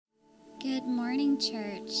Good morning,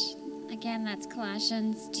 church. Again, that's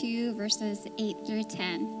Colossians 2, verses 8 through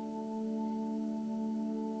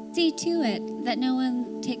 10. See to it that no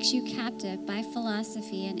one takes you captive by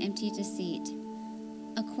philosophy and empty deceit,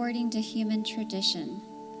 according to human tradition,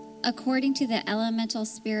 according to the elemental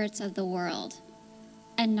spirits of the world,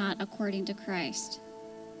 and not according to Christ.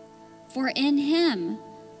 For in him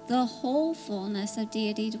the whole fullness of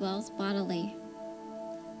deity dwells bodily.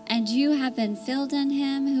 And you have been filled in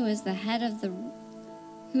him who is the head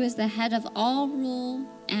of all rule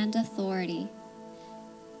and authority.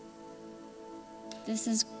 This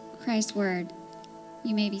is Christ's word.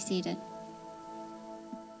 You may be seated.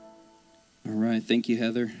 All right, thank you,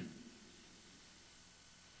 Heather.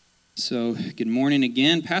 So, good morning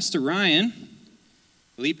again. Pastor Ryan,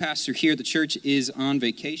 the lead pastor here at the church, is on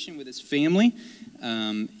vacation with his family,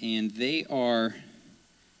 and they are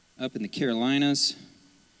up in the Carolinas,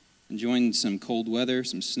 enjoying some cold weather,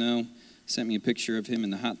 some snow. Sent me a picture of him in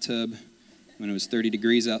the hot tub when it was 30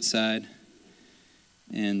 degrees outside,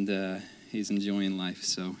 and he's enjoying life.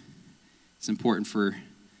 So it's important for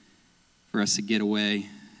us to get away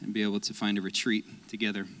and be able to find a retreat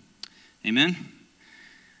together. Amen?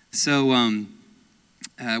 So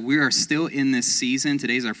we are still in this season.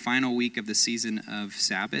 Today's our final week of the season of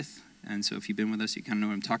Sabbath, and so if you've been with us, you kind of know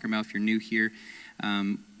what I'm talking about. If you're new here,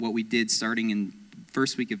 what we did starting in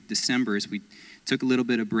first week of December is we took a little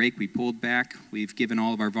bit of break. We pulled back. We've given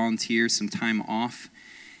all of our volunteers some time off.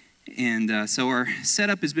 And so our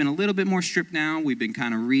setup has been a little bit more stripped now. We've been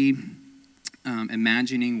kind of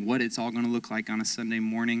imagining what it's all going to look like on a Sunday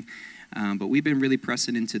morning. But we've been really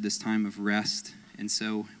pressing into this time of rest. And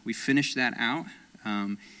so we finished that out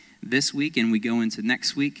this week, and we go into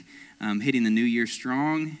next week, hitting the new year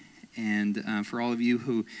strong. And for all of you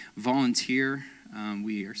who volunteer,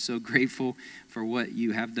 we are so grateful for what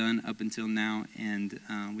you have done up until now, and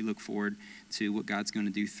we look forward to what God's going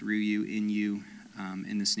to do through you, in you,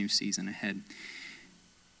 in this new season ahead.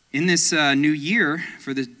 In this new year,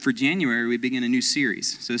 for January, we begin a new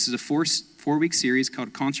series. So this is a four-week series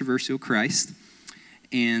called Controversial Christ,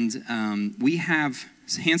 and we have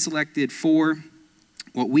hand-selected 4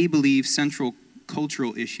 what we believe central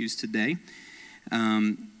cultural issues today.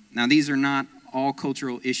 Now, these are not all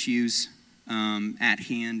cultural issues at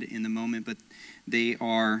hand in the moment, but they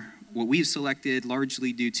are what we've selected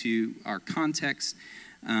largely due to our context,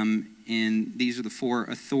 and these are the 4: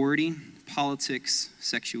 authority, politics,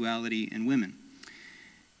 sexuality, and women.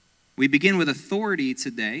 We begin with authority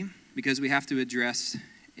today because we have to address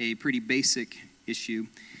a pretty basic issue,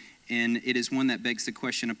 and it is one that begs the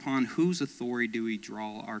question, upon whose authority do we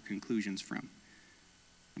draw our conclusions from?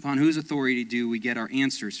 Upon whose authority do we get our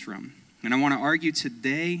answers from? And I want to argue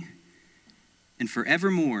today and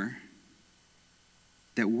forevermore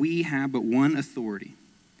that we have but one authority,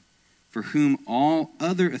 for whom all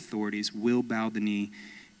other authorities will bow the knee,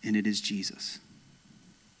 and it is Jesus.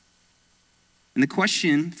 And the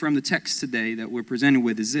question from the text today that we're presented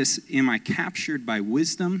with is this: am I captured by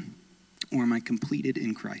wisdom, or am I completed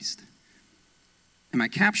in Christ? Am I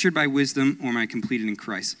captured by wisdom, or am I completed in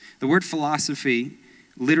Christ? The word philosophy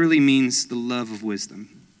literally means the love of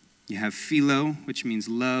wisdom. You have philo, which means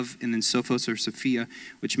love, and then sophos or sophia,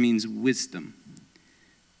 which means wisdom.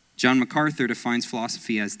 John MacArthur defines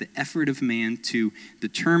philosophy as the effort of man to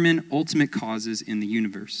determine ultimate causes in the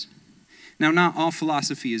universe. Now, not all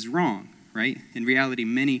philosophy is wrong, right? In reality,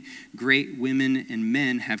 many great women and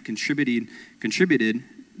men have contributed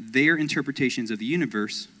their interpretations of the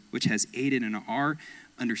universe, which has aided in our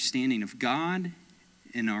understanding of God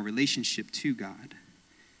and our relationship to God.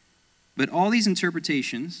 But all these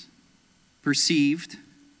interpretations, perceived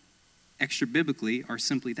extra-biblically, are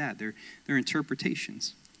simply that. They're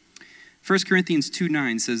interpretations. 1 Corinthians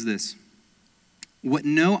 2:9 says this: what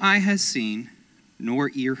no eye has seen, nor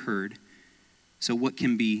ear heard, so what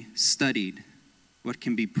can be studied, what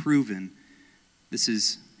can be proven. This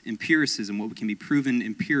is empiricism, what can be proven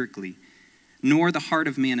empirically. Nor the heart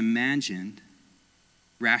of man imagined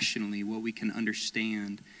rationally, what we can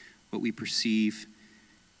understand, what we perceive,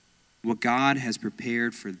 what God has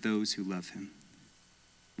prepared for those who love him.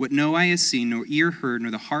 What no eye has seen, nor ear heard, nor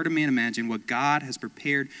the heart of man imagined, what God has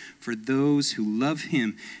prepared for those who love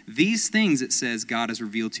him. These things, it says, God has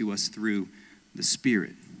revealed to us through the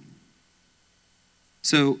Spirit.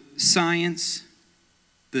 So science,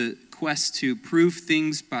 the quest to prove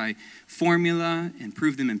things by formula and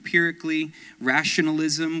prove them empirically,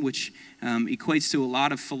 rationalism, which equates to a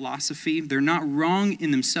lot of philosophy. They're not wrong in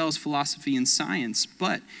themselves, philosophy and science,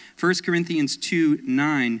 but 1 Corinthians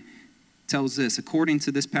 2:9 tells this: according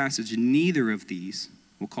to this passage, neither of these,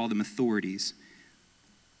 we'll call them authorities,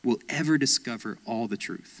 will ever discover all the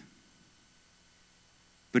truth.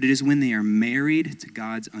 but it is when they are married to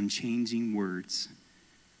God's unchanging words,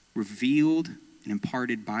 revealed and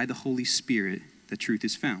imparted by the Holy Spirit, that truth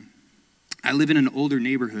is found. I live in an older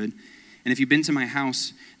neighborhood, and if you've been to my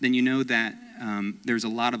house, then you know that there's a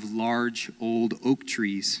lot of large, old oak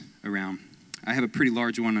trees around. I have a pretty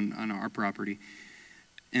large one on our property,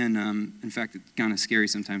 and in fact, it's kind of scary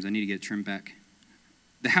sometimes. I need to get it trimmed back.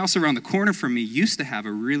 The house around the corner from me used to have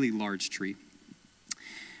a really large tree.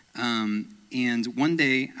 And one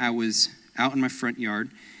day I was out in my front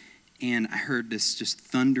yard and I heard this just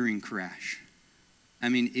thundering crash. I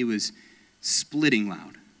mean, it was splitting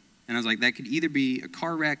loud. And I was like, that could either be a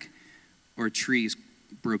car wreck or a tree is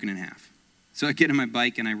broken in half. So I get on my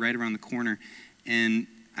bike and I ride around the corner and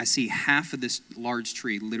I see half of this large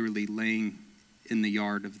tree literally laying in the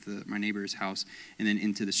yard of my neighbor's house and then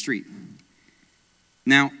into the street.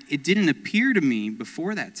 Now, it didn't appear to me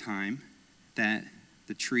before that time that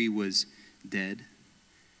the tree was dead.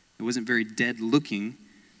 It wasn't very dead looking,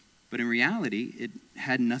 but in reality, it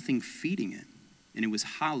had nothing feeding it, and it was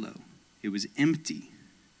hollow. It was empty.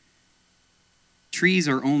 Trees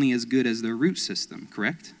are only as good as their root system,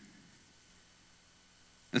 correct?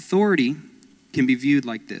 Authority can be viewed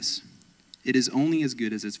like this. It is only as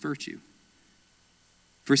good as its virtue.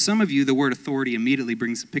 For some of you, the word authority immediately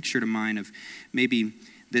brings a picture to mind of maybe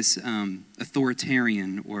this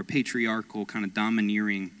authoritarian or patriarchal kind of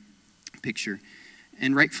domineering picture.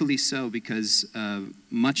 And rightfully so, because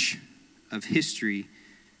much of history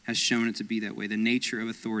has shown it to be that way. The nature of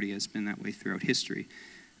authority has been that way throughout history.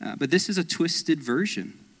 But this is a twisted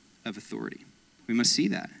version of authority. We must see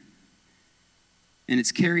that. And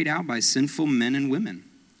it's carried out by sinful men and women.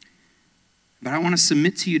 But I want to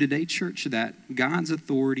submit to you today, church, that God's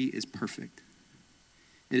authority is perfect.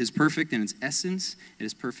 It is perfect in its essence. It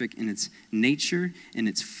is perfect in its nature, in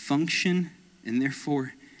its function, and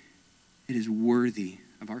therefore it is worthy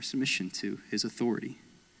of our submission to his authority.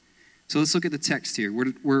 So let's look at the text here.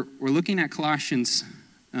 We're looking at Colossians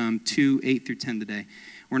 2, 8 through 10 today.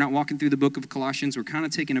 We're not walking through the book of Colossians. We're kind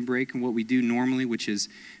of taking a break from what we do normally, which is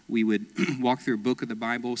we would walk through a book of the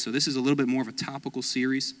Bible. So this is a little bit more of a topical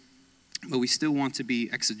series. But we still want to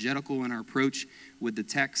be exegetical in our approach with the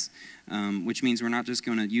text, which means we're not just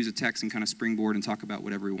going to use a text and kind of springboard and talk about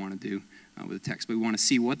whatever we want to do with the text. But we want to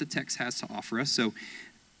see what the text has to offer us. So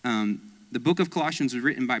the book of Colossians was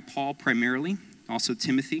written by Paul primarily, also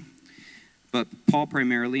Timothy, but Paul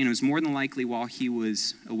primarily. And it was more than likely while he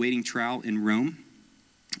was awaiting trial in Rome.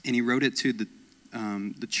 And he wrote it to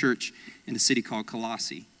the church in a city called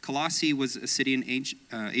Colossae. Colossae was a city in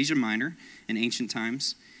Asia Minor in ancient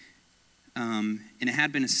times. And it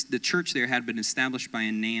had been the church there had been established by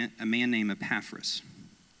a man named Epaphras.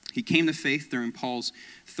 He came to faith during Paul's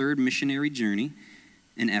third missionary journey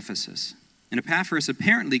in Ephesus. And Epaphras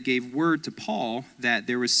apparently gave word to Paul that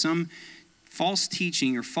there was some false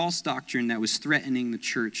teaching or false doctrine that was threatening the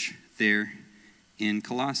church there in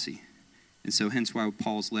Colossae. And so hence why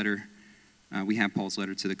Paul's letter, we have Paul's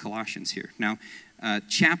letter to the Colossians here. Now,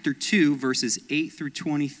 chapter 2, verses 8 through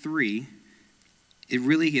 23, it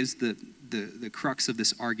really is the crux of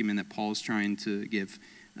this argument that Paul is trying to give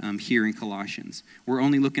here in Colossians. We're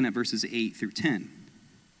only looking at verses 8 through 10.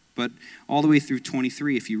 But all the way through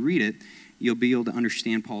 23, if you read it, you'll be able to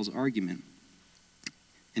understand Paul's argument.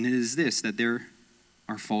 And it is this, that there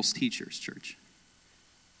are false teachers, church.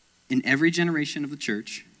 In every generation of the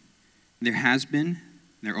church, there has been,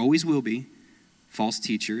 there always will be, false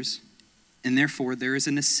teachers. And therefore, there is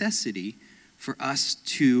a necessity for us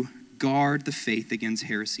to guard the faith against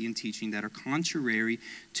heresy and teaching that are contrary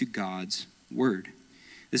to God's word.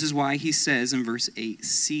 This is why he says in verse 8,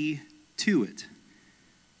 see to it,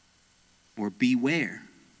 or beware,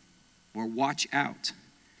 or watch out,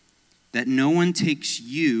 that no one takes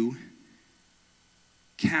you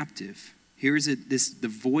captive. Here is the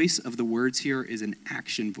voice of the words here is an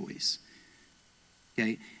action voice.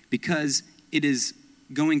 Okay? Because it is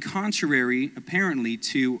going contrary, apparently,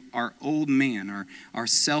 to our old man, our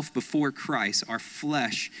self before Christ, our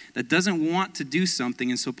flesh, that doesn't want to do something.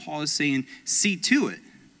 And so Paul is saying, see to it.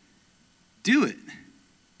 Do it.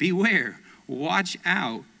 Beware. Watch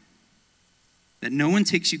out that no one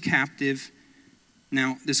takes you captive.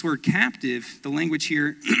 Now, this word captive, the language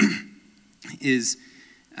here is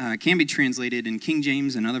can be translated in King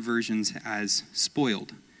James and other versions as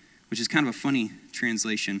spoiled, which is kind of a funny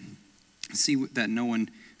translation. See that no one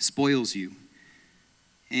spoils you.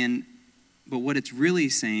 But what it's really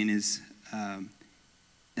saying is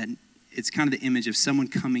that it's kind of the image of someone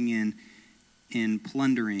coming in and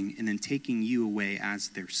plundering and then taking you away as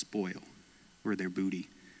their spoil or their booty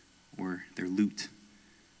or their loot,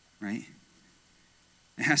 right?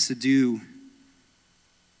 It has to do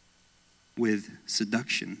with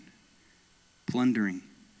seduction, plundering,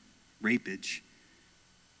 rapage.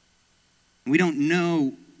 We don't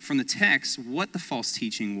know from the text what the false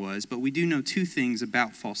teaching was, but we do know two things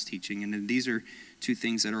about false teaching, and these are two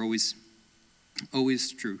things that are always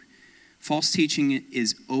true. False teaching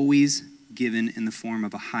is always given in the form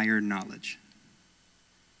of a higher knowledge.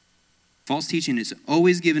 False teaching is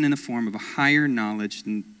always given in the form of a higher knowledge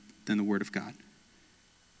than the Word of God.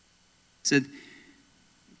 It said,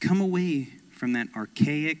 come away from that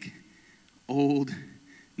archaic, old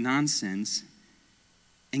nonsense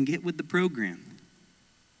and get with the program.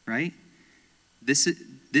 Right? This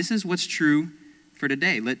is what's true for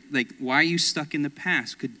today. Why are you stuck in the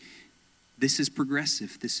past? This is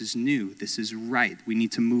progressive. This is new. This is right. We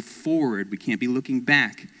need to move forward. We can't be looking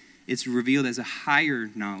back. It's revealed as a higher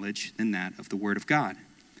knowledge than that of the Word of God.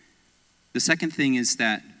 The second thing is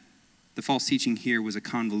that the false teaching here was a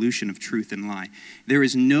convolution of truth and lie. There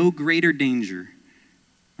is no greater danger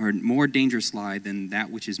or more dangerous lie than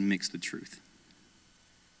that which is mixed with truth.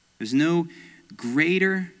 There's no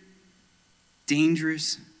greater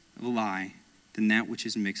dangerous lie than that which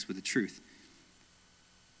is mixed with the truth.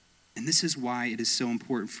 And this is why it is so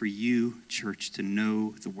important for you, church, to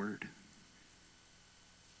know the Word.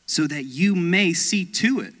 So that you may see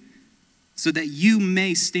to it. So that you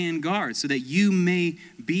may stand guard. So that you may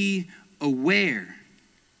be aware.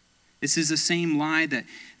 This is the same lie that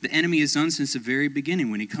the enemy has done since the very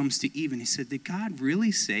beginning when he comes to Eve and he said, did God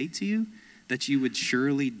really say to you that you would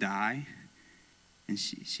surely die? And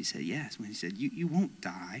she said, yes. When he said, you won't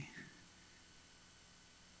die,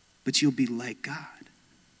 but you'll be like God.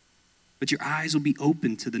 But your eyes will be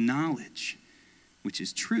open to the knowledge, which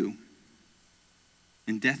is true.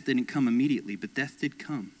 And death didn't come immediately, but death did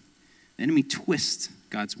come. The enemy twists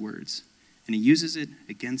God's words, and he uses it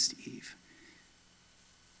against Eve.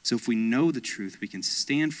 So if we know the truth, we can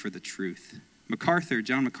stand for the truth.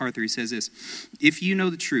 John MacArthur, he says this, if you know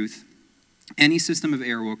the truth, any system of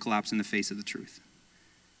error will collapse in the face of the truth.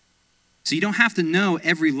 So you don't have to know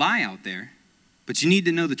every lie out there, but you need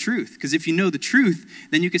to know the truth. Because if you know the truth,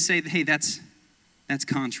 then you can say, hey, that's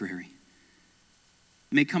contrary.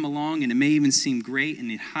 It may come along and it may even seem great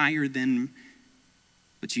and higher than,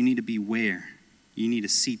 but you need to beware. You need to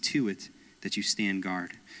see to it that you stand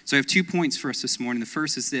guard. So I have 2 points for us this morning. The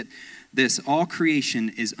first is that all creation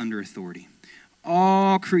is under authority.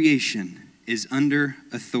 All creation is under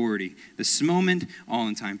authority. This moment, all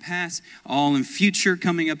in time past, all in future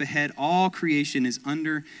coming up ahead, all creation is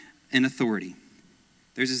under an authority.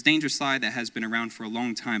 There's this dangerous slide that has been around for a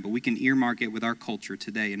long time, but we can earmark it with our culture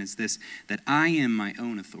today, and it's this, that I am my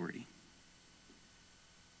own authority.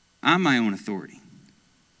 I'm my own authority.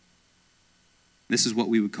 This is what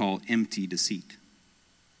we would call empty deceit.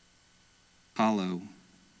 Hollow,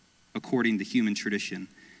 according to human tradition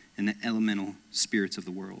and the elemental spirits of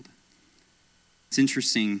the world. It's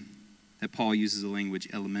interesting that Paul uses the language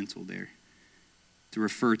elemental there to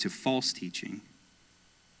refer to false teaching.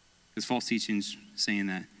 Because false teaching is saying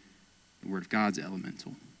that the Word of God's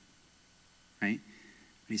elemental. Right?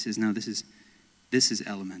 But he says, no, this is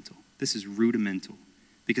elemental. This is rudimental.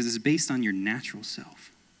 Because it's based on your natural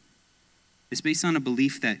self. It's based on a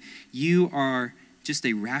belief that you are just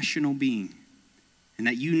a rational being. And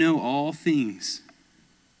that you know all things,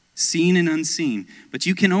 seen and unseen. But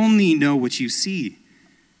you can only know what you see.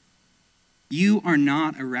 You are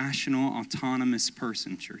not a rational, autonomous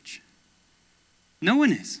person, church. No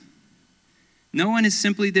one is. No one is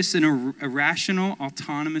simply this an irrational,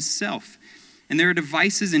 autonomous self. And there are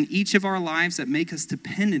devices in each of our lives that make us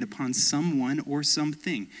dependent upon someone or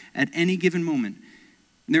something at any given moment.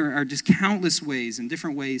 There are just countless ways and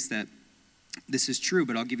different ways that this is true,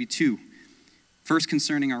 but I'll give you 2. First,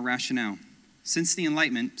 concerning our rationale. Since the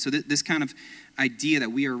Enlightenment, so this kind of idea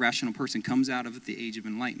that we are a rational person comes out of the age of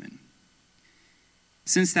Enlightenment.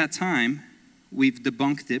 Since that time, we've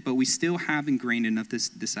debunked it, but we still have ingrained enough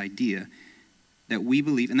this idea that we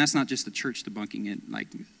believe, and that's not just the church debunking it, like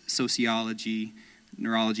sociology,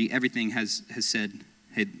 neurology, everything has said,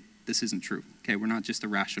 hey, this isn't true. Okay, we're not just a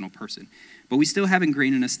rational person. But we still have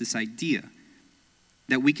ingrained in us this idea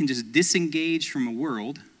that we can just disengage from a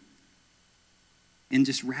world and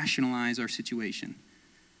just rationalize our situation.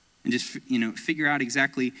 And just, figure out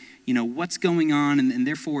exactly, what's going on. And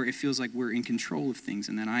therefore, it feels like we're in control of things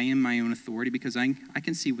and that I am my own authority because I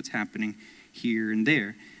can see what's happening here and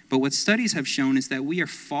there. But what studies have shown is that we are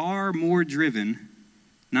far more driven,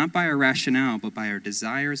 not by our rationale, but by our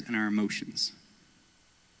desires and our emotions.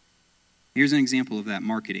 Here's an example of that,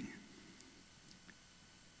 marketing.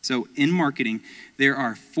 So in marketing, there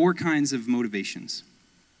are 4 kinds of motivations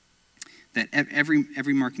that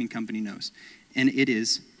every marketing company knows. And it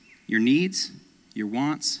is, your needs, your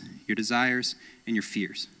wants, your desires, and your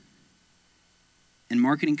fears. And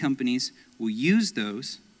marketing companies will use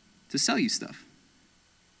those to sell you stuff.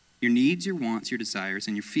 Your needs, your wants, your desires,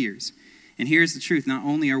 and your fears. And here's the truth. Not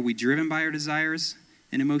only are we driven by our desires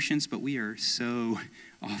and emotions, but we are so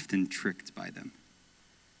often tricked by them.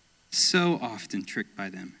 So often tricked by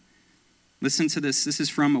them. Listen to this. This is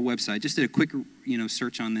from a website. I just did a quick,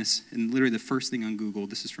 search on this, and literally the first thing on Google,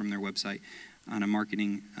 this is from their website, on a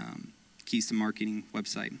marketing, Keys to Marketing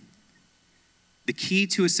website. The key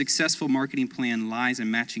to a successful marketing plan lies in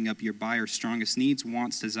matching up your buyer's strongest needs,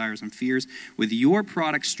 wants, desires, and fears with your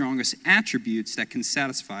product's strongest attributes that can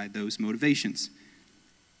satisfy those motivations.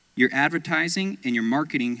 Your advertising and your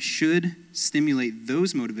marketing should stimulate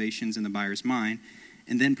those motivations in the buyer's mind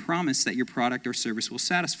and then promise that your product or service will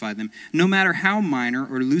satisfy them, no matter how minor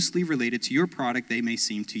or loosely related to your product they may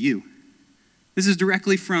seem to you. This is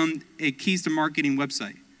directly from a Keys to Marketing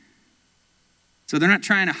website. So they're not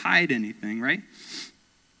trying to hide anything, right?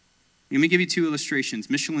 Let me give you two illustrations.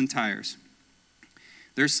 Michelin tires.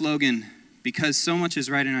 Their slogan, because so much is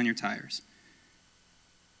riding on your tires.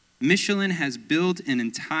 Michelin has built an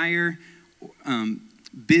entire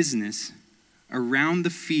business around the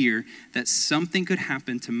fear that something could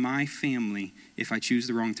happen to my family if I choose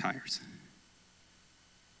the wrong tires.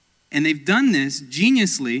 And they've done this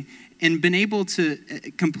geniusly and been able to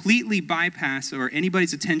completely bypass or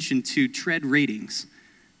anybody's attention to tread ratings,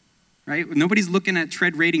 right? Nobody's looking at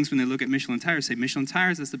tread ratings when they look at Michelin tires. Say, Michelin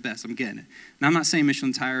tires, that's the best, I'm getting it. Now, I'm not saying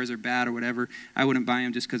Michelin tires are bad or whatever. I wouldn't buy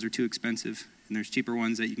them just because they're too expensive, and there's cheaper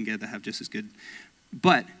ones that you can get that have just as good.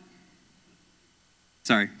 But,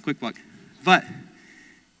 quick plug. But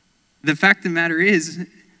the fact of the matter is,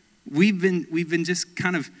 we've been just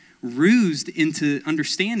kind of rused into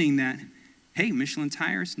understanding that, hey, Michelin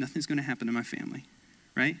tires, nothing's going to happen to my family,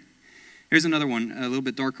 right? Here's another one, a little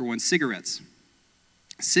bit darker one, cigarettes.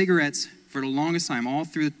 Cigarettes, for the longest time, all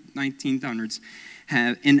through the 1900s,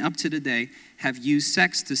 and up to today, have used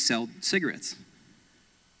sex to sell cigarettes.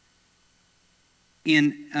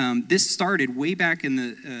 And this started way back in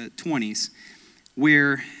the 20s,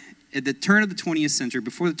 where at the turn of the 20th century,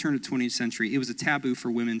 before the turn of the 20th century, it was a taboo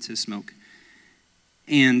for women to smoke.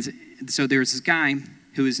 And so there was this guy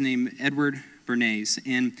who was named Edward Bernays.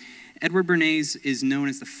 And Edward Bernays is known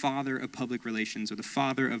as the father of public relations or the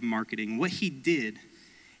father of marketing. What he did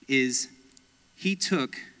is he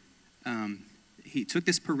took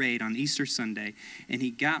this parade on Easter Sunday and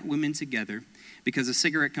he got women together because a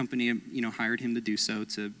cigarette company, hired him to do so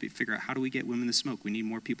to figure out how do we get women to smoke? We need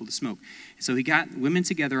more people to smoke. So he got women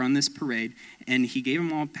together on this parade and he gave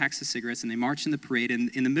them all packs of cigarettes and they marched in the parade. And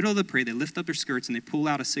in the middle of the parade, they lift up their skirts and they pull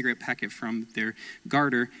out a cigarette packet from their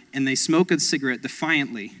garter and they smoke a cigarette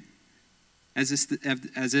defiantly, as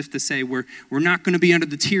if to say, we're not going to be under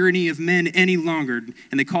the tyranny of men any longer.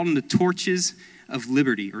 And they called them the torches of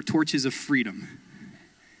liberty or torches of freedom.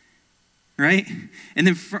 Right? And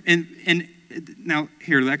then, now,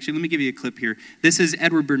 here, actually, let me give you a clip here. This is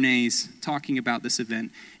Edward Bernays talking about this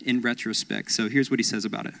event in retrospect. So here's what he says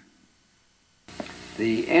about it.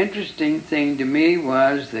 The interesting thing to me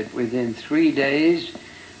was that within 3 days,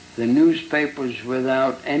 the newspapers,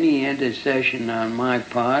 without any intercession on my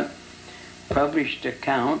part, published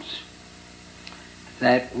accounts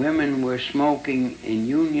that women were smoking in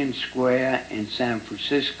Union Square in San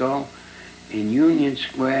Francisco, in Union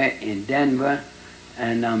Square in Denver,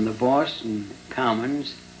 and on the Boston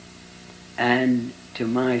Commons. And to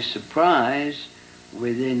my surprise,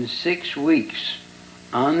 within 6 weeks,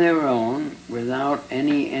 on their own, without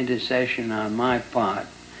any intercession on my part,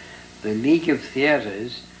 the League of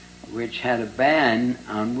Theaters, which had a ban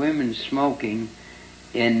on women smoking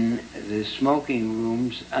in the smoking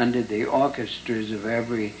rooms under the orchestras of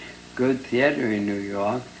every good theater in New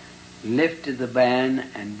York, lifted the ban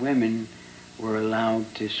and women were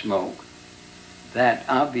allowed to smoke. That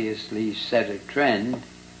obviously set a trend,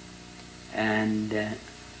 and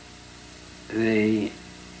the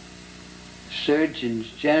Surgeon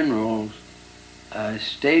General's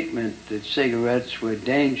statement that cigarettes were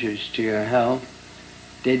dangerous to your health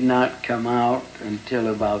did not come out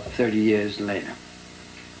until about 30 years later.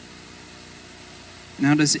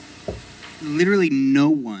 Now, literally no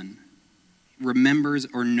one remembers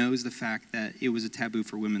or knows the fact that it was a taboo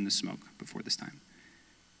for women to smoke before this time?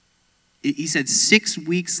 He said 6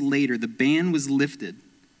 weeks later, the ban was lifted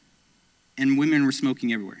and women were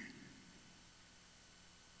smoking everywhere.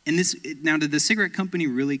 And now, did the cigarette company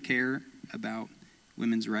really care about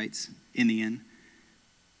women's rights in the end?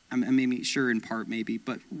 Maybe, sure, in part, maybe.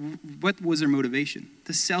 But what was their motivation?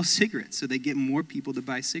 To sell cigarettes so they get more people to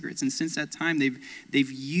buy cigarettes. And since that time,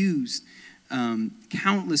 they've used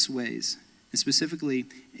countless ways, and specifically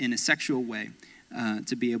in a sexual way,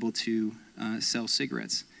 to be able to sell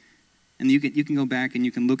cigarettes. And you can go back and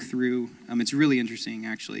you can look through. It's really interesting,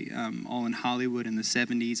 actually. All in Hollywood in the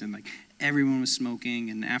 70s, and like everyone was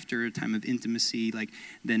smoking. And after a time of intimacy,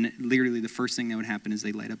 then literally the first thing that would happen is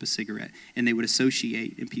they light up a cigarette, and they would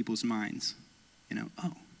associate in people's minds,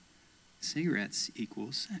 oh, cigarettes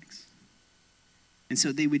equals sex. And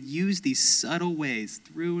so they would use these subtle ways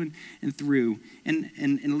through and through,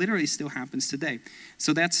 and literally still happens today.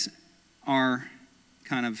 So that's our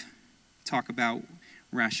kind of talk about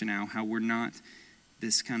rationale, how we're not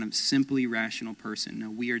this kind of simply rational person. No,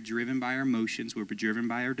 we are driven by our emotions. We're driven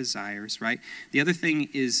by our desires, right? The other thing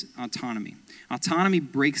is autonomy. Autonomy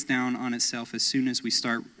breaks down on itself as soon as we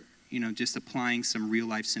start, just applying some real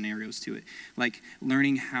life scenarios to it, like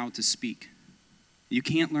learning how to speak. You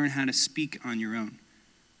can't learn how to speak on your own.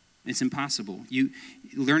 It's impossible.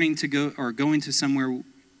 Learning to go or going to somewhere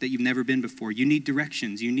that you've never been before. You need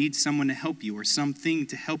directions. You need someone to help you or something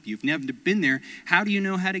to help you. If you've never been there, how do you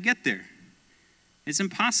know how to get there? It's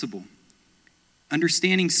impossible.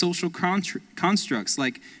 Understanding social constructs,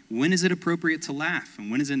 like when is it appropriate to laugh and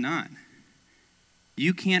when is it not?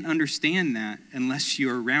 You can't understand that unless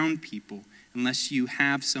you're around people, unless you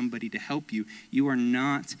have somebody to help you. You are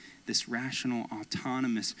not this rational,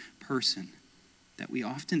 autonomous person that we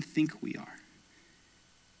often think we are.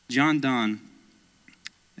 John Donne,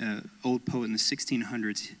 old poet in the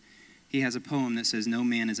 1600s, he has a poem that says, "No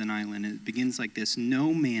man is an island." It begins like this: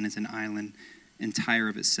 "No man is an island entire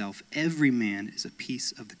of itself. Every man is a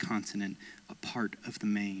piece of the continent, a part of the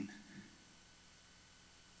main."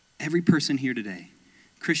 Every person here today,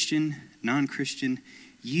 Christian, non-Christian,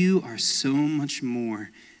 you are so much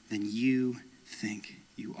more than you think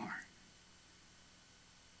you are.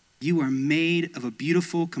 You are made of a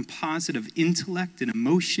beautiful composite of intellect and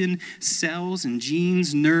emotion, cells and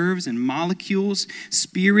genes, nerves and molecules,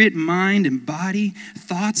 spirit, mind and body,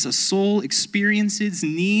 thoughts, a soul, experiences,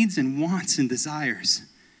 needs and wants and desires,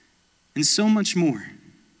 and so much more.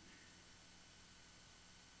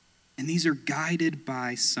 And these are guided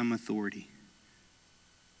by some authority.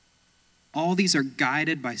 All these are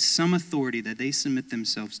guided by some authority that they submit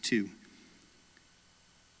themselves to.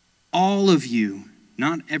 All of you,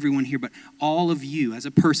 not everyone here, but all of you as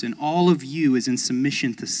a person, all of you is in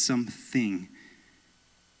submission to something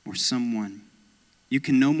or someone. You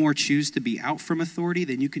can no more choose to be out from authority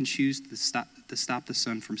than you can choose to stop the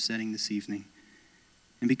sun from setting this evening.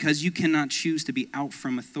 And because you cannot choose to be out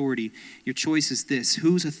from authority, your choice is this: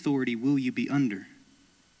 whose authority will you be under?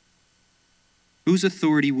 Whose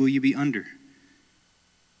authority will you be under?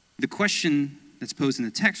 The question that's posed in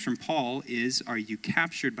the text from Paul is, are you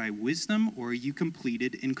captured by wisdom or are you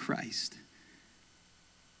completed in Christ?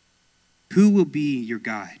 Who will be your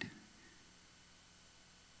guide?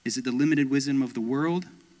 Is it the limited wisdom of the world?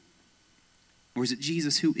 Or is it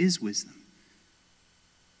Jesus who is wisdom?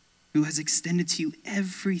 Who has extended to you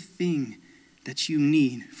everything that you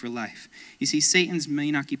need for life? You see, Satan's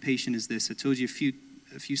main occupation is this. I told you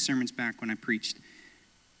a few sermons back when I preached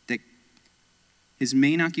that his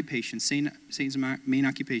main occupation, Satan's main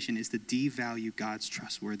occupation, is to devalue God's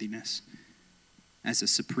trustworthiness as a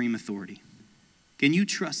supreme authority. Can you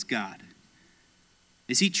trust God?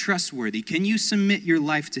 Is he trustworthy? Can you submit your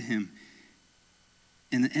life to him?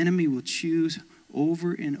 And the enemy will choose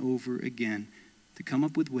over and over again to come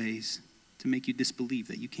up with ways to make you disbelieve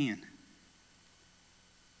that you can.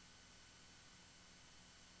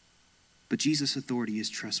 But Jesus' authority is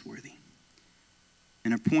trustworthy.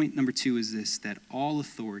 And our point number 2 is this: that all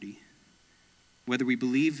authority, whether we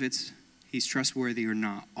believe he's trustworthy or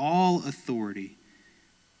not, all authority,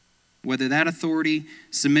 whether that authority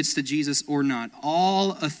submits to Jesus or not,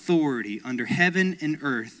 all authority under heaven and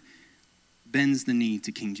earth bends the knee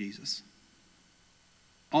to King Jesus.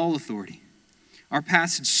 All authority. Our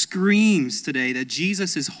passage screams today that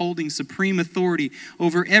Jesus is holding supreme authority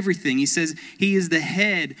over everything. He says he is the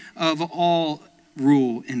head of all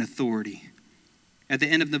rule and authority. At the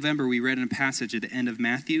end of November, we read in a passage at the end of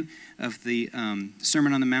Matthew, of the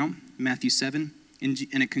Sermon on the Mount, Matthew 7, and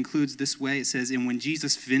it concludes this way. It says, "And when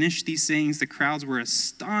Jesus finished these sayings, the crowds were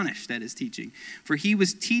astonished at his teaching, for he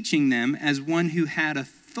was teaching them as one who had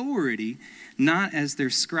authority, not as their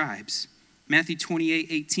scribes." Matthew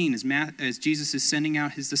 28:18, as Jesus is sending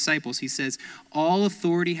out his disciples, he says, "All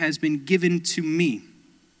authority has been given to me."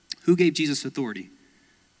 Who gave Jesus authority?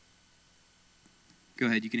 Go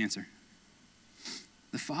ahead, you can answer.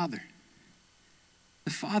 The Father.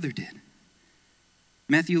 The Father did.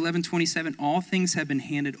 Matthew 11:27, "All things have been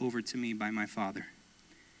handed over to me by my Father."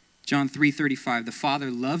 John 3:35, the Father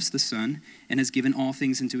loves the Son and has given all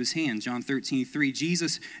things into his hand. John 13:3,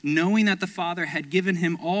 Jesus, knowing that the Father had given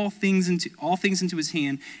him all things into his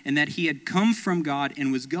hand and that he had come from God and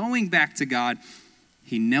was going back to God,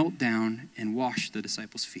 he knelt down and washed the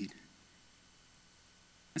disciples' feet.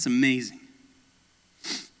 That's amazing.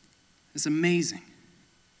 That's amazing.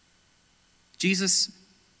 Jesus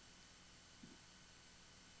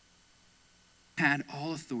had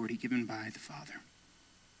all authority given by the Father.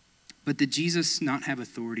 But did Jesus not have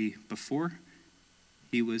authority before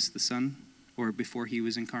he was the Son or before he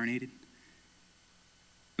was incarnated?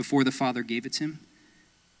 Before the Father gave it to him?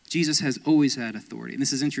 Jesus has always had authority. And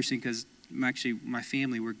this is interesting because my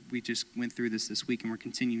family, we just went through this week and we're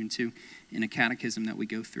continuing to in a catechism that we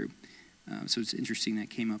go through. So it's interesting that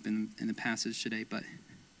came up in the passage today. But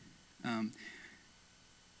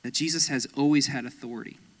that Jesus has always had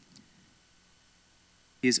authority.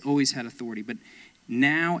 He has always had authority. But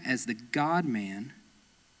now, as the God-man,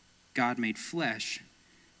 God made flesh,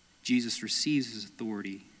 Jesus receives his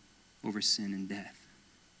authority over sin and death.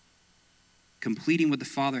 Completing what the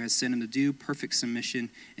Father has sent him to do, perfect submission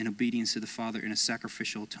and obedience to the Father in a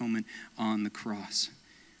sacrificial atonement on the cross.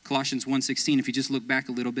 Colossians 1:16, if you just look back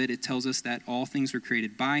a little bit, it tells us that all things were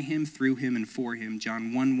created by him, through him, and for him.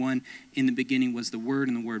 John 1:1, in the beginning was the Word,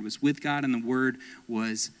 and the Word was with God, and the Word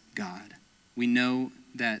was God. We know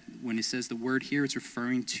that when it says the word here, it's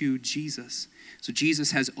referring to Jesus. So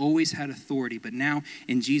Jesus has always had authority, but now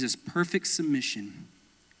in Jesus' perfect submission,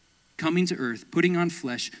 coming to earth, putting on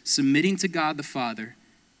flesh, submitting to God the Father,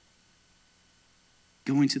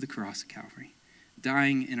 going to the cross of Calvary,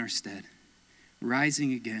 dying in our stead,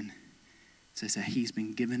 rising again, says that he's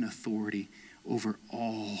been given authority over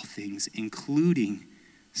all things, including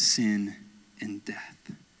sin and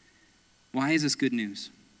death. Why is this good news?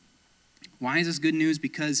 Why is this good news?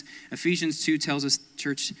 Because Ephesians 2 tells us,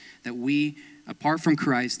 church, that we, apart from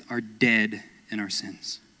Christ, are dead in our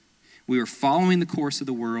sins. We are following the course of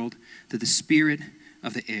the world to the spirit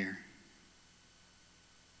of the air.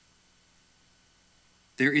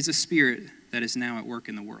 There is a spirit that is now at work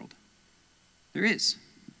in the world. There is.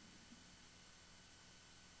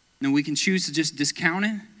 Now we can choose to just discount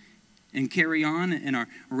it and carry on in our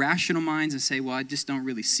rational minds and say, well, I just don't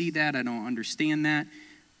really see that. I don't understand that.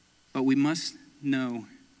 But we must know,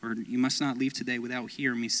 or you must not leave today without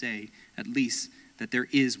hearing me say, at least, that there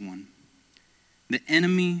is one. The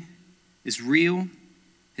enemy is real.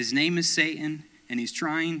 His name is Satan, and he's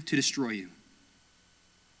trying to destroy you.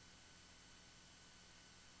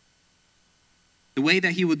 The way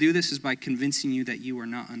that he will do this is by convincing you that you are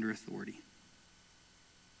not under authority.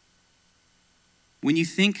 When you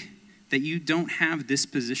think that you don't have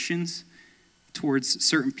dispositions towards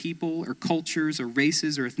certain people or cultures or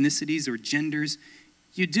races or ethnicities or genders,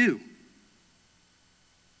 you do.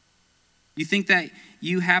 You think that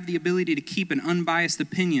you have the ability to keep an unbiased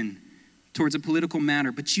opinion towards a political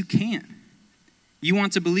matter, but you can't. You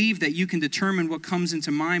want to believe that you can determine what comes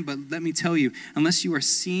into mind, but let me tell you, unless you are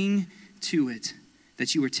seeing to it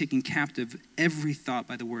that you are taking captive every thought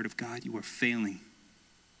by the word of God, you are failing.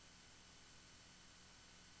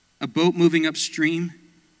 A boat moving upstream,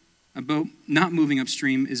 a boat not moving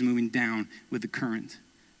upstream is moving down with the current.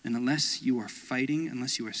 And unless you are fighting,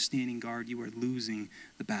 unless you are standing guard, you are losing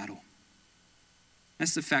the battle.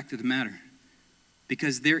 That's the fact of the matter.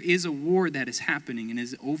 Because there is a war that is happening, and it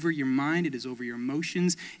is over your mind, it is over your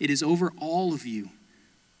emotions, it is over all of you.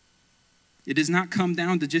 It does not come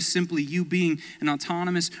down to just simply you being an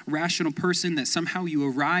autonomous, rational person that somehow you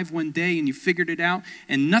arrive one day and you figured it out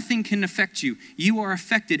and nothing can affect you. You are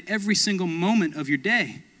affected every single moment of your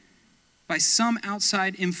day by some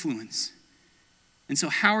outside influence. And so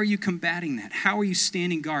how are you combating that? How are you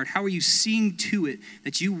standing guard? How are you seeing to it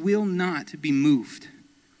that you will not be moved?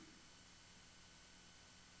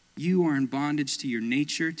 You are in bondage to your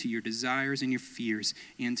nature, to your desires and your fears,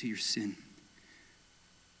 and to your sin.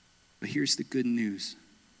 But here's the good news.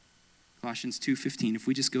 Colossians 2:15, if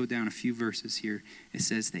we just go down a few verses here, it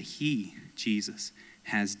says that he, Jesus,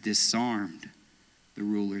 has disarmed the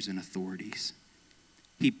rulers and authorities.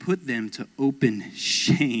 He put them to open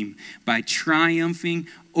shame by triumphing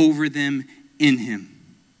over them in him.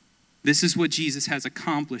 This is what Jesus has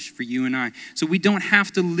accomplished for you and I. So we don't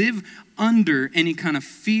have to live under any kind of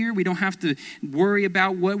fear. We don't have to worry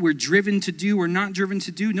about what we're driven to do or not driven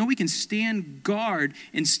to do. No, we can stand guard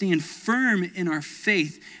and stand firm in our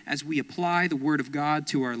faith as we apply the word of God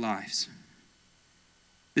to our lives.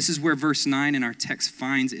 This is where verse 9 in our text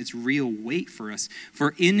finds its real weight for us.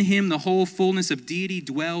 For in him the whole fullness of deity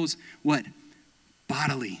dwells, what?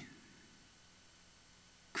 Bodily.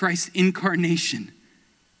 Christ's incarnation.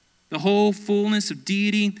 The whole fullness of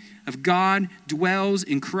deity of God dwells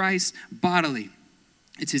in Christ bodily.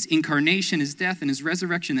 It's his incarnation, his death, and his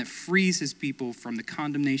resurrection that frees his people from the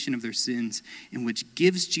condemnation of their sins, and which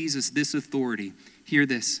gives Jesus this authority. Hear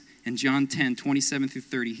this. In John 10, 27 through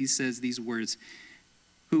 30, he says these words.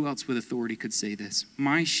 Who else with authority could say this?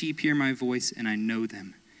 My sheep hear my voice, and I know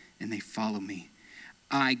them, and they follow me.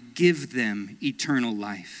 I give them eternal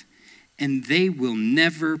life, and they will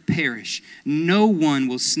never perish. No one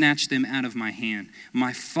will snatch them out of my hand.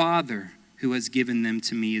 My Father, who has given them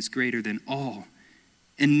to me, is greater than all,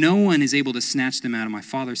 and no one is able to snatch them out of my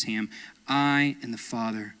Father's hand. I and the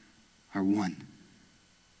Father are one.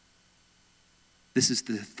 This is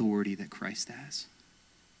the authority that Christ has.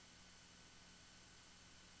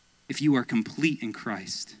 If you are complete in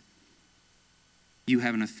Christ, you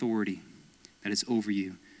have an authority that is over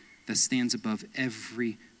you, that stands above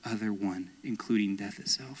every other one, including death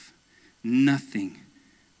itself. Nothing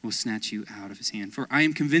will snatch you out of his hand. For I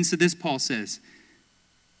am convinced of this, Paul says,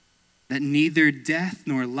 that neither death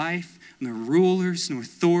nor life, nor rulers, nor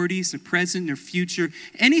authorities, nor present, nor future,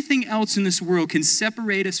 anything else in this world can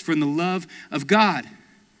separate us from the love of God.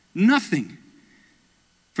 Nothing.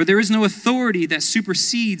 For there is no authority that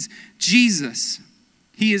supersedes Jesus.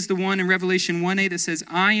 He is the one in Revelation 1:8 that says,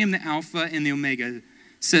 I am the Alpha and the Omega,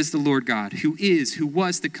 says the Lord God, who is, who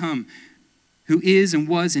was to come, who is and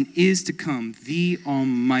was and is to come, the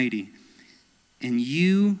Almighty. And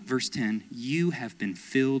you, verse 10, you have been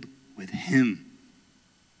filled with him.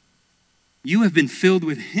 You have been filled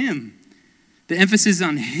with him. The emphasis is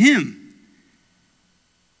on him.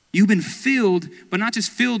 You've been filled, but not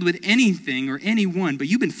just filled with anything or anyone, but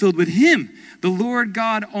you've been filled with him, the Lord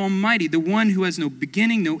God Almighty, the one who has no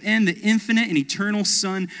beginning, no end, the infinite and eternal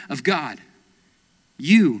Son of God.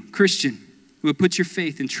 You, Christian, who have put your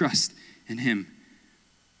faith and trust in him.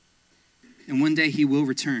 And one day he will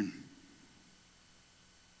return.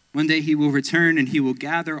 One day he will return and he will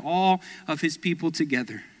gather all of his people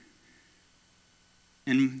together.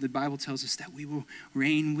 And the Bible tells us that we will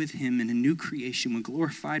reign with him in a new creation, with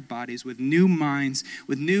glorified bodies, with new minds,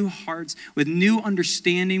 with new hearts, with new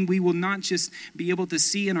understanding. We will not just be able to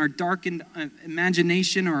see in our darkened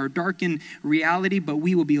imagination or our darkened reality, but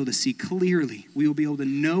we will be able to see clearly. We will be able to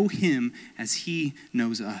know him as he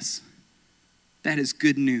knows us. That is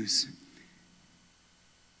good news.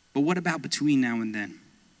 But what about between now and then?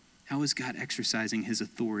 How is God exercising his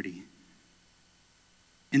authority?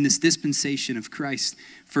 In this dispensation of Christ's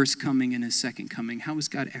first coming and his second coming, how is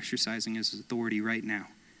God exercising his authority right now?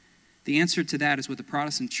 The answer to that is what the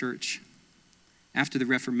Protestant church, after the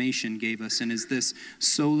Reformation, gave us, and is this: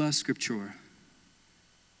 sola scriptura,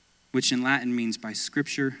 which in Latin means by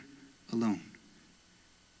scripture alone.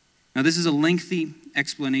 Now, this is a lengthy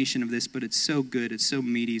explanation of this, but it's so good, it's so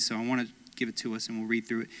meaty, so I want to give it to us and we'll read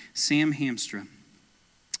through it. Sam Hamstra,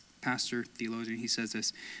 pastor, theologian, he says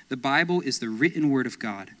this: the Bible is the written word of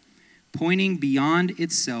God, pointing beyond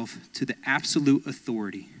itself to the absolute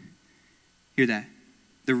authority. Hear that?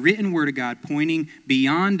 The written word of God pointing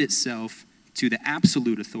beyond itself to the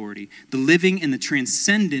absolute authority, the living and the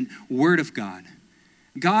transcendent word of God.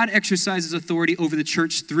 God exercises authority over the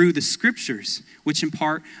church through the scriptures, which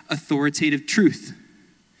impart authoritative truth.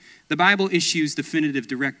 The Bible issues definitive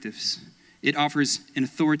directives. It offers an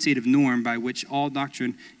authoritative norm by which all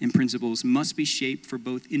doctrine and principles must be shaped for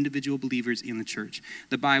both individual believers and the church.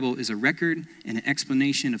 The Bible is a record and an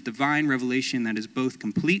explanation of divine revelation that is both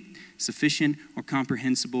complete, sufficient, or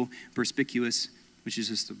comprehensible, perspicuous, which is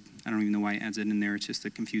just, I don't even know why it adds it in there, it's just a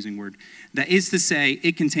confusing word. That is to say,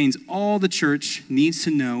 it contains all the church needs to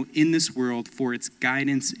know in this world for its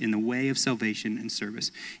guidance in the way of salvation and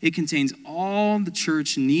service. It contains all the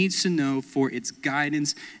church needs to know for its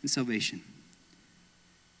guidance and salvation.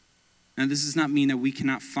 Now, this does not mean that we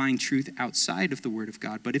cannot find truth outside of the Word of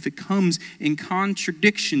God, but if it comes in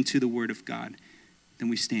contradiction to the Word of God, then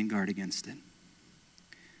we stand guard against it.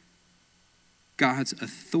 God's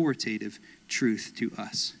authoritative truth to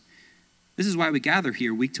us. This is why we gather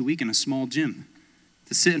here week to week in a small gym,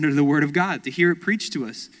 to sit under the Word of God, to hear it preached to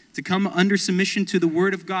us, to come under submission to the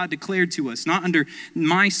Word of God declared to us, not under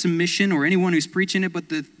my submission or anyone who's preaching it, but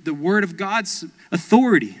the Word of God's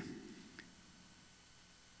authority.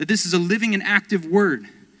 That this is a living and active word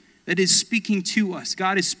that is speaking to us.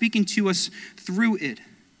 God is speaking to us through it.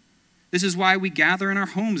 This is why we gather in our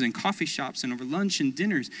homes and coffee shops and over lunch and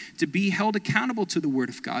dinners to be held accountable to the Word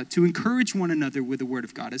of God, to encourage one another with the Word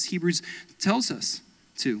of God, as Hebrews tells us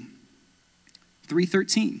to.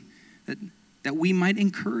 3:13, that we might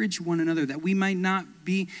encourage one another, that we might not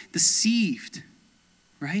be deceived,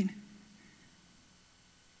 right?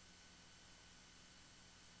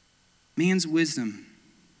 Man's wisdom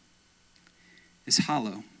is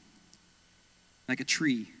hollow, like a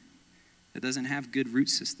tree that doesn't have good root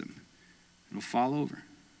system. It'll fall over.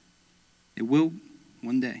 It will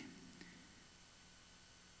one day.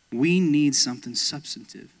 We need something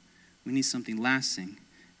substantive. We need something lasting.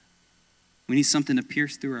 We need something to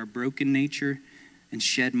pierce through our broken nature and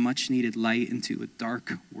shed much needed light into a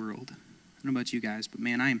dark world. I don't know about you guys, but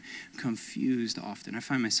man, I am confused often. I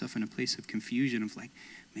find myself in a place of confusion of like,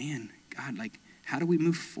 man, God, like, how do we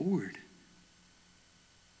move forward?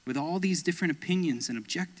 With all these different opinions and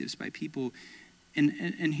objectives by people.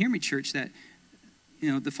 And hear me, church, that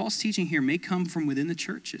the false teaching here may come from within the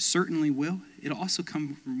church. It certainly will. It'll also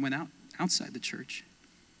come from outside the church.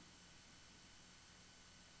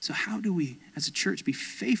 So how do we, as a church, be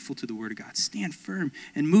faithful to the Word of God, stand firm,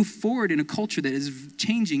 and move forward in a culture that is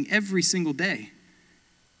changing every single day?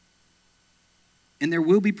 And there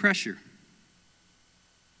will be pressure.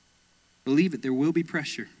 Believe it, there will be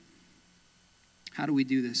pressure. How do we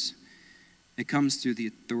do this? It comes through the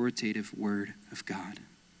authoritative Word of God.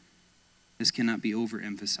 This cannot be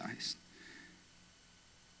overemphasized.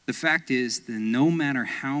 The fact is that no matter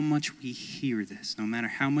how much we hear this, no matter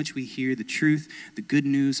how much we hear the truth, the good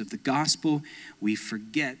news of the gospel, we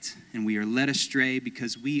forget and we are led astray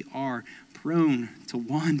because we are prone to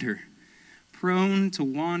wander. Prone to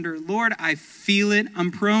wander. Lord, I feel it.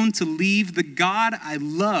 I'm prone to leave the God I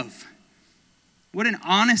love. What an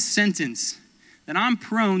honest sentence. That I'm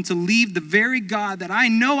prone to leave the very God that I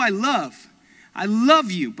know I love. I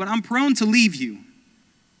love you, but I'm prone to leave you.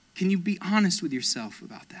 Can you be honest with yourself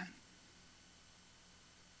about that?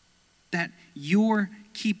 That your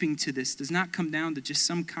keeping to this does not come down to just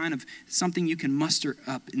some kind of something you can muster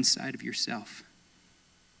up inside of yourself.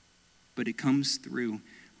 But it comes through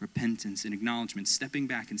repentance and acknowledgement, stepping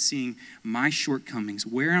back and seeing my shortcomings,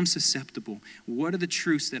 where I'm susceptible, what are the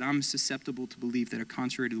truths that I'm susceptible to believe that are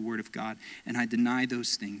contrary to the Word of God, and I deny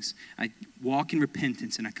those things. I walk in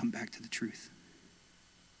repentance and I come back to the truth.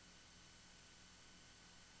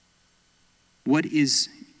 What is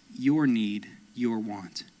your need, your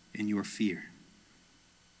want, and your fear?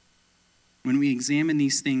 When we examine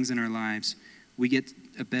these things in our lives, we get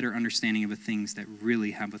a better understanding of the things that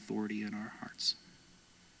really have authority in our hearts.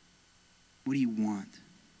 What do you want?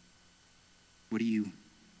 What do you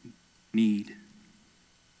need?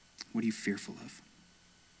 What are you fearful of?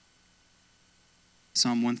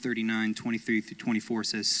 Psalm 139, 23 through 24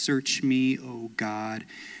 says, "Search me, O God,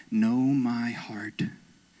 know my heart.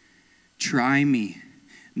 Try me,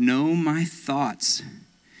 know my thoughts.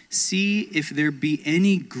 See if there be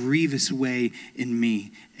any grievous way in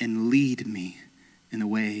me, and lead me in the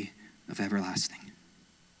way of everlasting."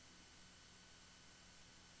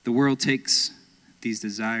 The world takes these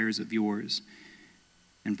desires of yours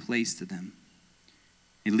and plays to them.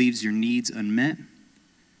 It leaves your needs unmet.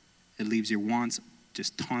 It leaves your wants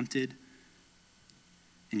just taunted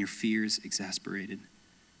and your fears exasperated.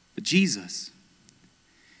 But Jesus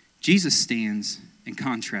stands in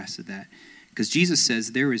contrast to that, because Jesus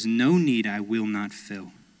says, "There is no need I will not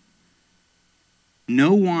fill.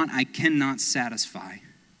 No want I cannot satisfy.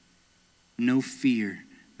 No fear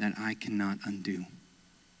that I cannot undo."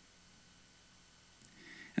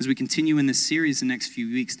 As we continue in this series the next few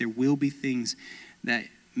weeks, there will be things that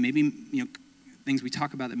maybe, things we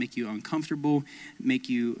talk about that make you uncomfortable, make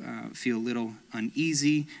you feel a little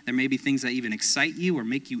uneasy. There may be things that even excite you or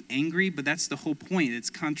make you angry, but that's the whole point. It's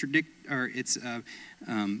controversial.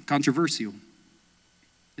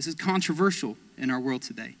 This is controversial in our world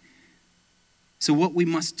today. So what we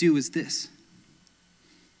must do is this.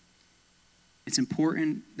 It's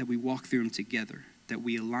important that we walk through them together, that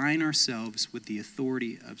we align ourselves with the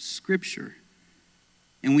authority of Scripture.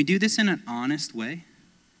 And we do this in an honest way,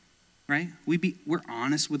 right? We're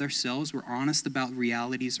honest with ourselves. We're honest about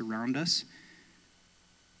realities around us.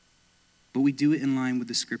 But we do it in line with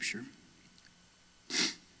the Scripture.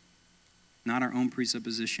 Not our own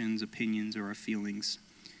presuppositions, opinions, or our feelings.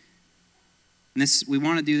 And we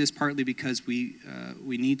want to do this partly because we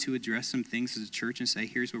need to address some things as a church and say,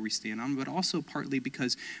 here's where we stand on, but also partly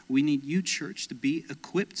because we need you, church, to be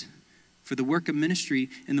equipped for the work of ministry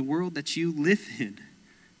in the world that you live in.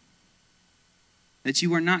 That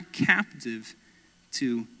you are not captive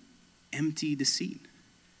to empty deceit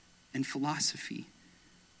and philosophy,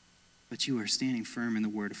 but you are standing firm in the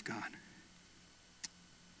Word of God.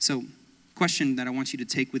 So, question that I want you to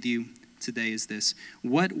take with you today is this: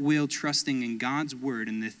 what will trusting in God's Word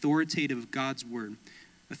and the authority of God's Word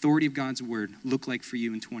look like for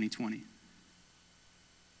you in 2020?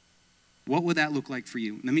 What would that look like for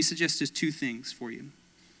you? Let me suggest just two things for you.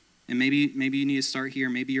 And maybe you need to start here.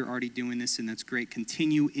 Maybe you're already doing this, and that's great.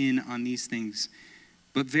 Continue in on these things.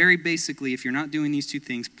 But very basically, if you're not doing these two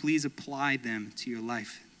things, please apply them to your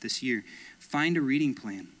life this year. Find a reading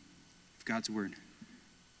plan of God's word.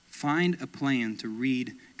 Find a plan to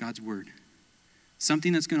read God's word.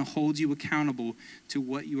 Something that's going to hold you accountable to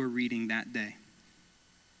what you are reading that day.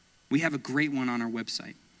 We have a great one on our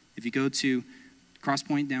website. If you go to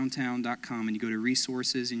crosspointdowntown.com and you go to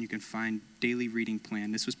resources, and you can find daily reading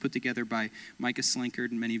plan. This was put together by Micah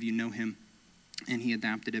Slinkard, and many of you know him. And he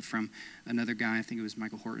adapted it from another guy, I think it was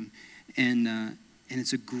Michael Horton. And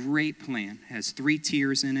it's a great plan. It has 3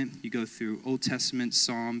 tiers in it. You go through Old Testament,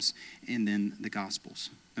 Psalms, and then the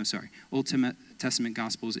Gospels. Old Testament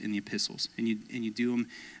Gospels and the Epistles. And you do them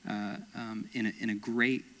in a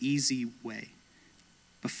great, easy way.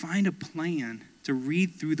 But find a plan to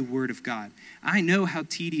read through the Word of God. I know how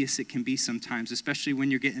tedious it can be sometimes, especially when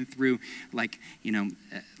you're getting through,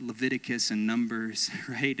 Leviticus and Numbers,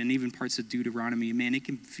 right? And even parts of Deuteronomy. Man, it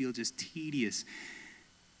can feel just tedious.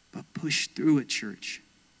 But push through it, church.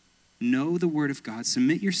 Know the Word of God.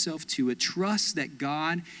 Submit yourself to it. Trust that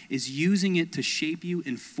God is using it to shape you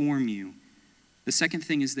and form you. The second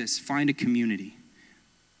thing is this: find a community.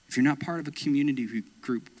 If you're not part of a community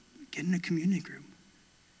group, get in a community group.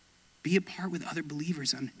 Be a part with other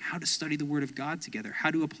believers on how to study the Word of God together, how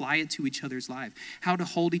to apply it to each other's life, how to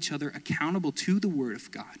hold each other accountable to the Word of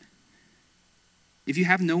God. If you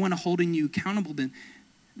have no one holding you accountable,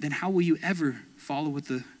 then how will you ever follow what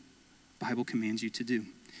the Bible commands you to do?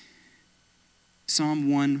 Psalm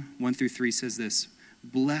 1:1-3 says this: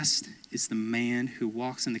 "Blessed is the man who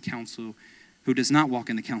does not walk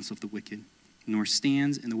in the counsel of the wicked, nor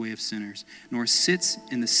stands in the way of sinners, nor sits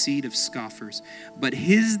in the seat of scoffers. But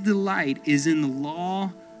his delight is in the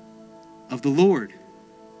law of the Lord.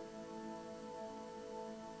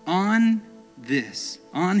 On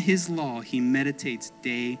his law, he meditates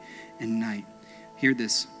day and night." Hear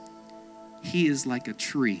this. He is like a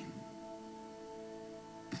tree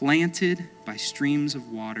planted by streams of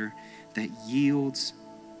water that yields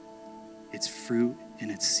its fruit in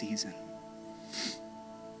its season.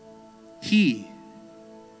 He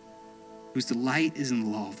whose delight is in the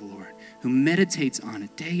law of the Lord, who meditates on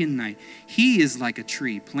it day and night, he is like a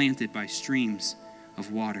tree planted by streams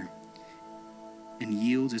of water and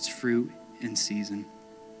yields its fruit in season.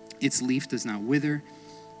 Its leaf does not wither,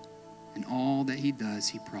 and all that he does,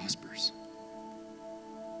 he prospers.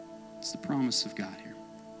 It's the promise of God here.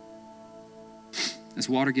 As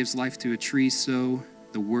water gives life to a tree, so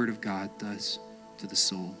the word of God does to the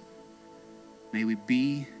soul. May we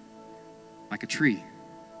be like a tree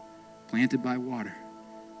planted by water,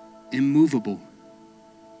 immovable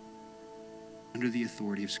under the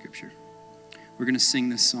authority of Scripture. We're going to sing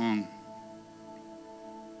this song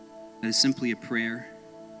that is simply a prayer.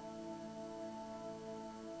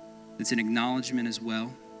 It's an acknowledgement as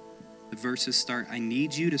well. The verses start, "I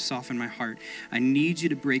need you to soften my heart. I need you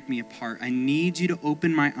to break me apart. I need you to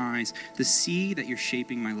open my eyes to see that you're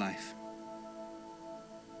shaping my life.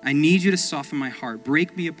 I need you to soften my heart,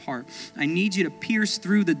 break me apart. I need you to pierce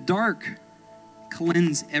through the dark,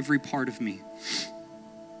 cleanse every part of me."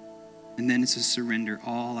 And then it's a surrender.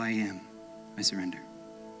 All I am, I surrender.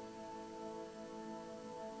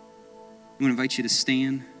 I'm going to invite you to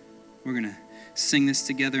stand. We're going to sing this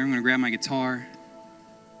together. I'm going to grab my guitar.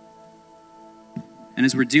 And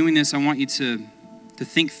as we're doing this, I want you to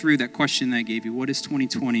think through that question that I gave you. What is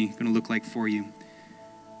 2020 going to look like for you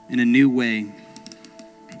in a new way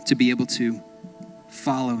to be able to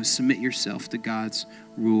follow, submit yourself to God's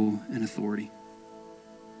rule and authority?